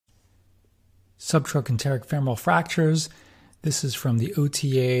Subtrochanteric femoral fractures. This is from the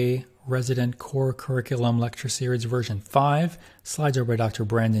OTA Resident Core Curriculum Lecture Series version 5. Slides are by Dr.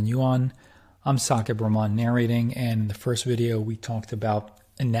 Brandon Yuan. I'm Sakib Rahman narrating, and in the first video we talked about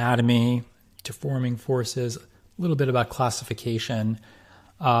anatomy, deforming forces, a little bit about classification.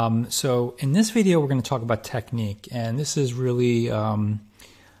 So in this video we're going to talk about technique, and this is really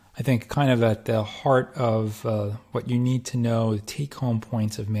I think kind of at the heart of what you need to know, the take-home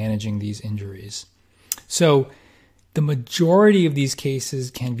points of managing these injuries. So the majority of these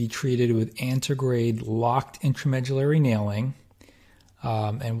cases can be treated with antegrade locked intramedullary nailing,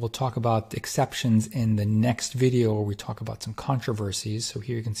 and we'll talk about the exceptions in the next video where we talk about some controversies. So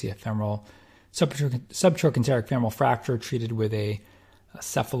here you can see a femoral subtrochanteric femoral fracture treated with a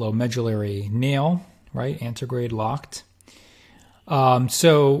cephalomedullary nail, right, antegrade locked.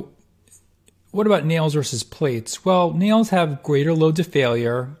 So what about nails versus plates? Well, nails have greater load to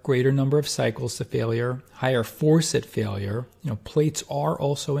failure, greater number of cycles to failure, higher force at failure. Plates are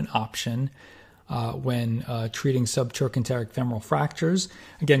also an option when treating subtrochanteric femoral fractures.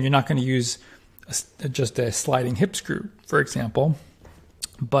 Again, you're not going to use just a sliding hip screw, for example,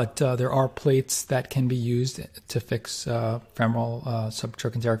 but there are plates that can be used to fix femoral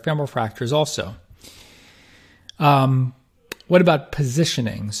subtrochanteric femoral fractures also. What about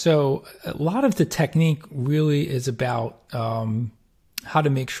positioning? So a lot of the technique really is about how to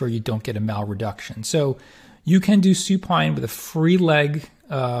make sure you don't get a malreduction. So you can do supine with a free leg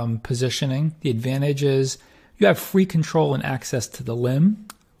positioning. The advantage is you have free control and access to the limb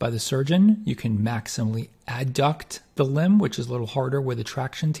by the surgeon. You can maximally adduct the limb, which is a little harder with a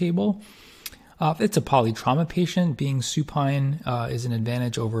traction table. If it's a polytrauma patient, being supine is an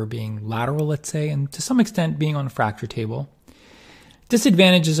advantage over being lateral, let's say, and to some extent being on a fracture table.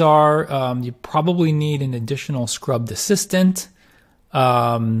 Disadvantages are you probably need an additional scrubbed assistant.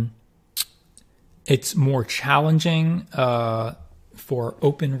 It's more challenging for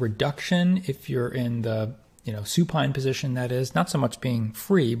open reduction if you're in the supine position, that is. Not so much being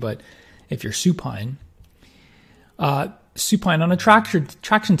free, but if you're supine. Supine on a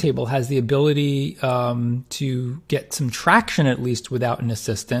traction table has the ability to get some traction at least without an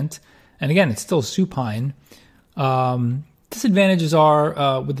assistant. And again, it's still supine. Disadvantages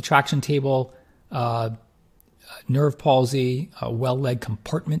are with the traction table, nerve palsy, well leg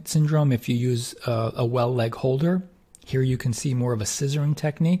compartment syndrome if you use a well leg holder. Here you can see more of a scissoring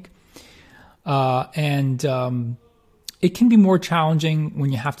technique. And it can be more challenging when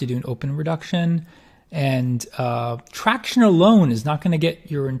you have to do an open reduction. And traction alone is not going to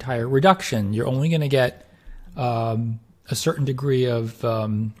get your entire reduction. You're only going to get a certain degree of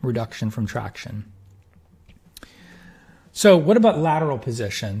reduction from traction. So what about lateral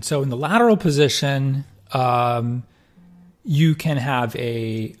position? So in the lateral position, you can have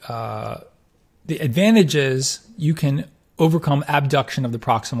the advantage is you can overcome abduction of the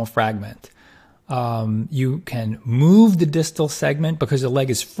proximal fragment. You can move the distal segment because the leg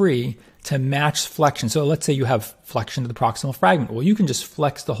is free to match flexion. So let's say you have flexion of the proximal fragment. Well, you can just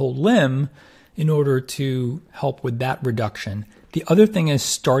flex the whole limb in order to help with that reduction. The other thing is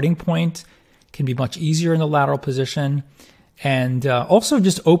starting point can be much easier in the lateral position, and also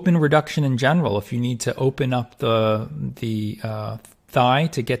just open reduction in general. If you need to open up the thigh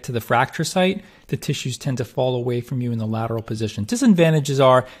to get to the fracture site, the tissues tend to fall away from you in the lateral position. Disadvantages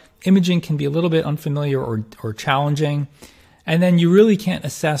are imaging can be a little bit unfamiliar or challenging, and then you really can't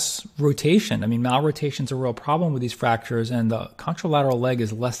assess rotation. I mean, malrotation is a real problem with these fractures, and the contralateral leg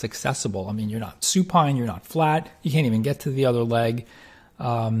is less accessible. I mean, you're not supine, you're not flat, you can't even get to the other leg.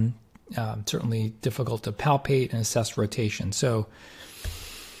 Certainly difficult to palpate and assess rotation. So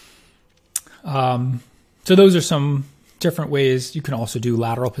those are some different ways. You can also do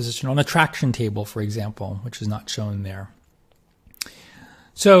lateral position on a traction table, for example, which is not shown there.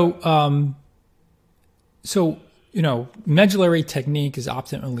 So, medullary technique is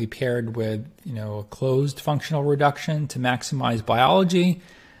optimally paired with, a closed functional reduction to maximize biology.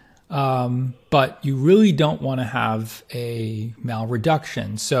 But you really don't want to have a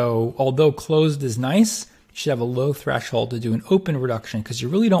malreduction. So although closed is nice, you should have a low threshold to do an open reduction because you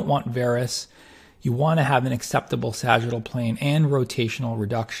really don't want varus. You want to have an acceptable sagittal plane and rotational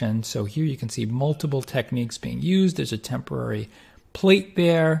reduction. So here you can see multiple techniques being used. There's a temporary plate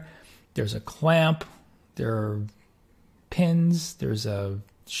there. There's a clamp. There are pins. There's a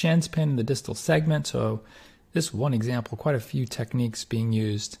Schen's pin in the distal segment. So this one example, quite a few techniques being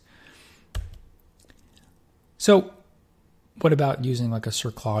used. So what about using like a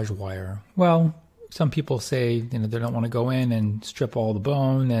cerclage wire? Well, some people say, they don't want to go in and strip all the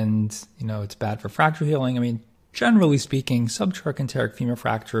bone and, it's bad for fracture healing. I mean, generally speaking, subtrochanteric femur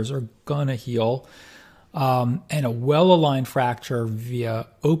fractures are gonna heal. And a well-aligned fracture via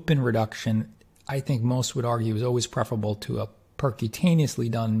open reduction, I think most would argue, is always preferable to a percutaneously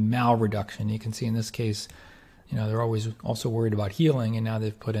done malreduction. You can see in this case, they're always also worried about healing, and now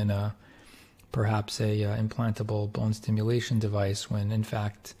they've put in perhaps a implantable bone stimulation device when in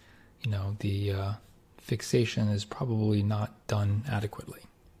fact, the fixation is probably not done adequately.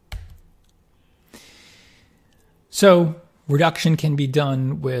 So reduction can be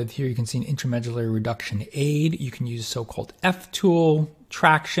done with, here you can see an intramedullary reduction aid. You can use a so-called F-tool,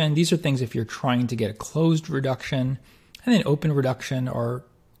 traction. These are things if you're trying to get a closed reduction. And then open reduction are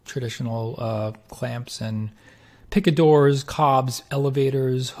traditional clamps and picadors, cobs,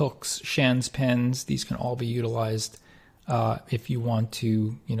 elevators, hooks, Shan's pins. These can all be utilized if you want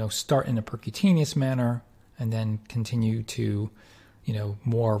to, start in a percutaneous manner and then continue to,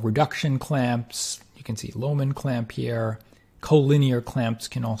 more reduction clamps. You can see Lohmann clamp here. Collinear clamps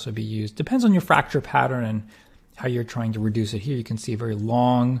can also be used. Depends on your fracture pattern and how you're trying to reduce it. Here you can see a very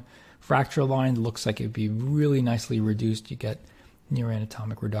long fracture line. It looks like it would be really nicely reduced. You get near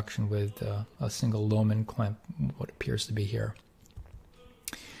anatomic reduction with a single Lohmann clamp, what appears to be here.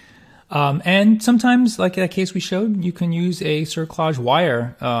 And sometimes, like that case we showed, you can use a cerclage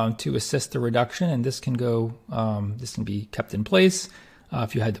wire to assist the reduction, and this can go, this can be kept in place.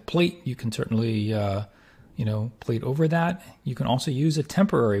 If you had the plate, you can certainly, plate over that. You can also use a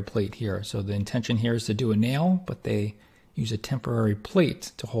temporary plate here. So the intention here is to do a nail, but they use a temporary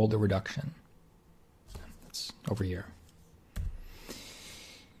plate to hold the reduction. That's over here.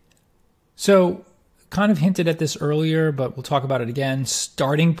 So, kind of hinted at this earlier, but we'll talk about it again.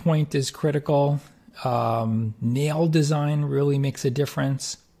 Starting point is critical. Nail design really makes a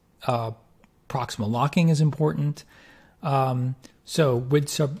difference. Proximal locking is important. So with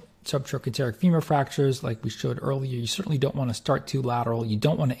subtrochanteric femur fractures, like we showed earlier, you certainly don't want to start too lateral. You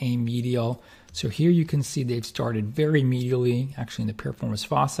don't want to aim medial. So here you can see they've started very medially, actually in the piriformis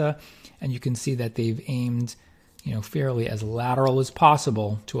fossa, and you can see that they've aimed fairly as lateral as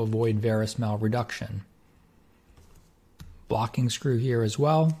possible to avoid varus malreduction. Blocking screw here as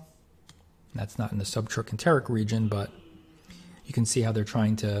well. That's not in the subtrochanteric region, but you can see how they're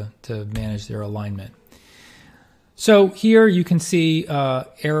trying to manage their alignment. So here you can see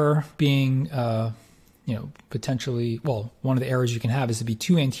error being, potentially, well, one of the errors you can have is to be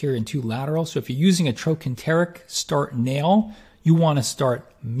too anterior and too lateral. So if you're using a trochanteric start nail, you want to start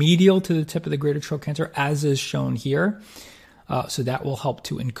medial to the tip of the greater trochanter, as is shown here. So that will help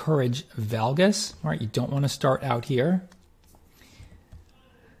to encourage valgus. All right, you don't want to start out here.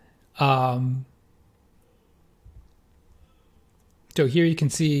 So here you can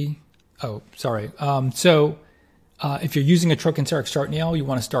see, if you're using a trochanteric start nail, you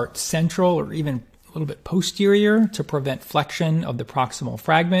want to start central or even a little bit posterior to prevent flexion of the proximal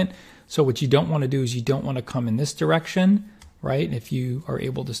fragment. So what you don't want to do is you don't want to come in this direction, right? If you are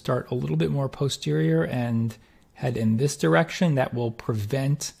able to start a little bit more posterior and head in this direction, that will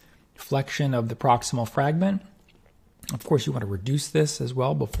prevent flexion of the proximal fragment. Of course, you want to reduce this as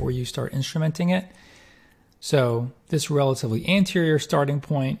well before you start instrumenting it. So this relatively anterior starting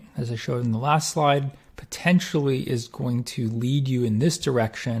point, as I showed in the last slide, potentially is going to lead you in this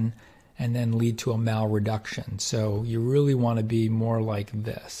direction and then lead to a malreduction. So you really want to be more like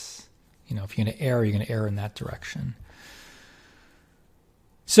this. If you're going to err, you're going to err in that direction.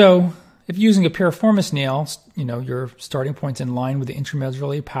 So if you're using a piriformis nail, your starting point's in line with the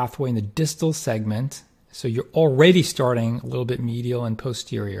intramedullary pathway in the distal segment. So you're already starting a little bit medial and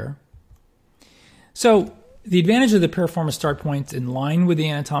posterior. So the advantage of the piriformis start point in line with the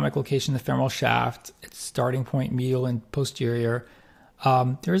anatomic location of the femoral shaft, its starting point medial and posterior.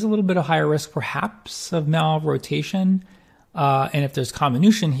 There is a little bit of higher risk perhaps of malrotation. And if there's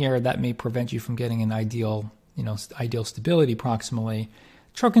comminution here, that may prevent you from getting an ideal stability proximally.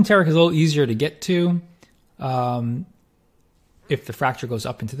 Trochanteric is a little easier to get to. If the fracture goes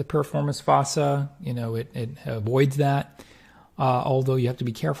up into the piriformis fossa, it avoids that. Although you have to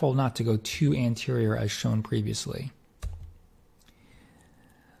be careful not to go too anterior as shown previously.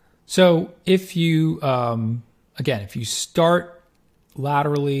 So if you, if you start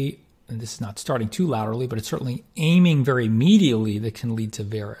laterally, and this is not starting too laterally, but it's certainly aiming very medially, that can lead to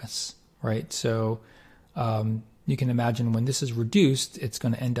varus, right? So you can imagine when this is reduced, it's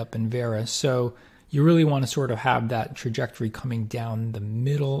going to end up in varus. So you really want to sort of have that trajectory coming down the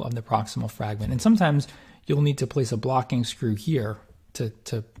middle of the proximal fragment. And sometimes you'll need to place a blocking screw here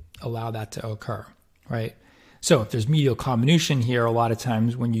to allow that to occur, right? So if there's medial comminution here, a lot of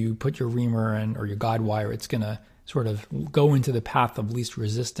times when you put your reamer in or your guide wire, it's going to sort of go into the path of least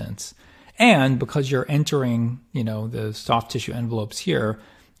resistance. And because you're entering, the soft tissue envelopes here,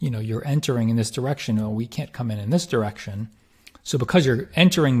 you're entering in this direction. Well, we can't come in this direction. So because you're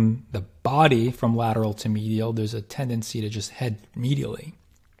entering the body from lateral to medial, there's a tendency to just head medially.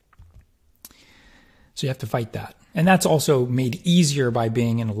 So you have to fight that. And that's also made easier by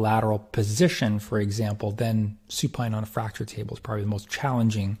being in a lateral position, for example, than supine on a fracture table is probably the most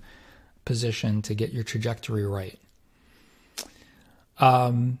challenging position to get your trajectory right.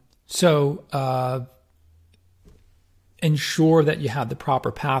 Ensure that you have the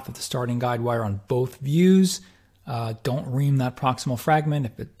proper path of the starting guide wire on both views. Don't ream that proximal fragment.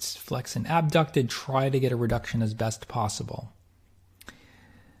 If it's flexed and abducted, try to get a reduction as best possible.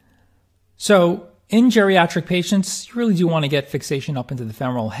 So in geriatric patients, you really do want to get fixation up into the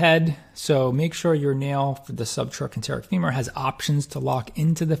femoral head. So make sure your nail for the subtrochanteric femur has options to lock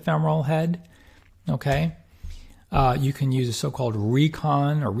into the femoral head. Okay. You can use a so-called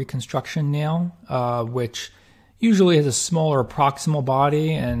recon or reconstruction nail, which usually has a smaller proximal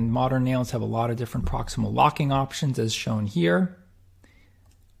body, and modern nails have a lot of different proximal locking options as shown here.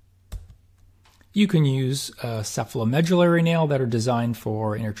 You can use a cephalomedullary nail that are designed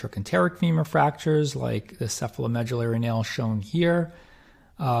for intertrochanteric femur fractures, like the cephalomedullary nail shown here.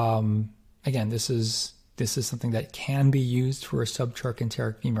 Again, this is something that can be used for a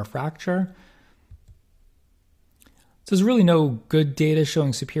subtrochanteric femur fracture. So there's really no good data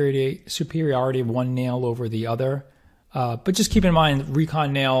showing superiority of one nail over the other. But just keep in mind,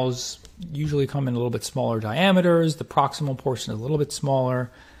 recon nails usually come in a little bit smaller diameters. The proximal portion is a little bit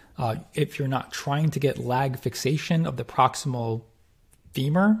smaller. If you're not trying to get lag fixation of the proximal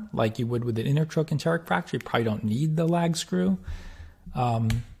femur, like you would with an intertrochanteric fracture, you probably don't need the lag screw. All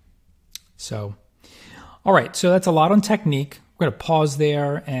right, so that's a lot on technique. We're going to pause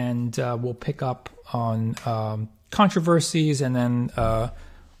there, and we'll pick up on controversies, and then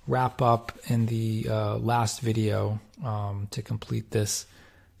wrap up in the last video to complete this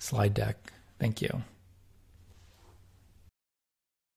slide deck. Thank you.